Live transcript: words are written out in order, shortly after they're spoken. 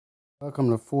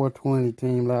Welcome to 420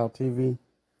 Team Loud TV,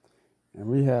 and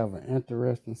we have an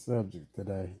interesting subject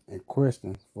today and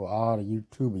questions for all the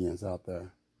YouTubians out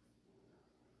there.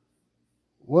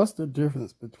 What's the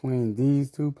difference between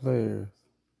these two players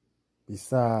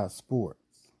besides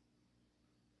sports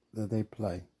that they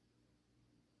play?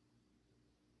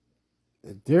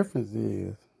 The difference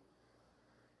is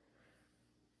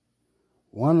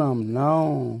one of them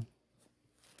known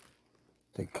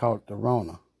to caught the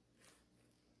Rona.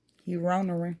 He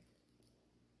Ronering.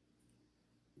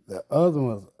 The other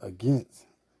was against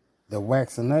the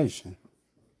vaccination.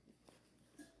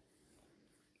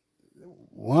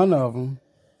 One of them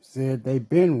said they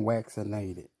been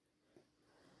vaccinated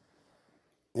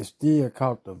and still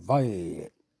caught the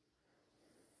vid.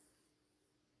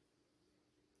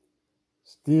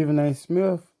 Stephen A.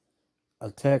 Smith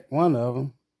attacked one of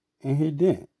them and he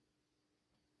didn't.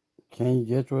 Can you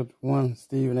guess what one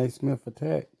Stephen A. Smith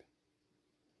attacked?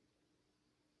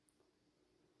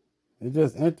 It's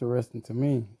just interesting to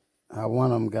me how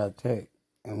one of them got attacked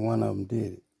and one of them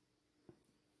did it.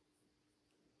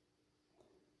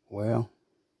 Well,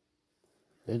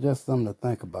 it's just something to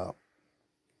think about.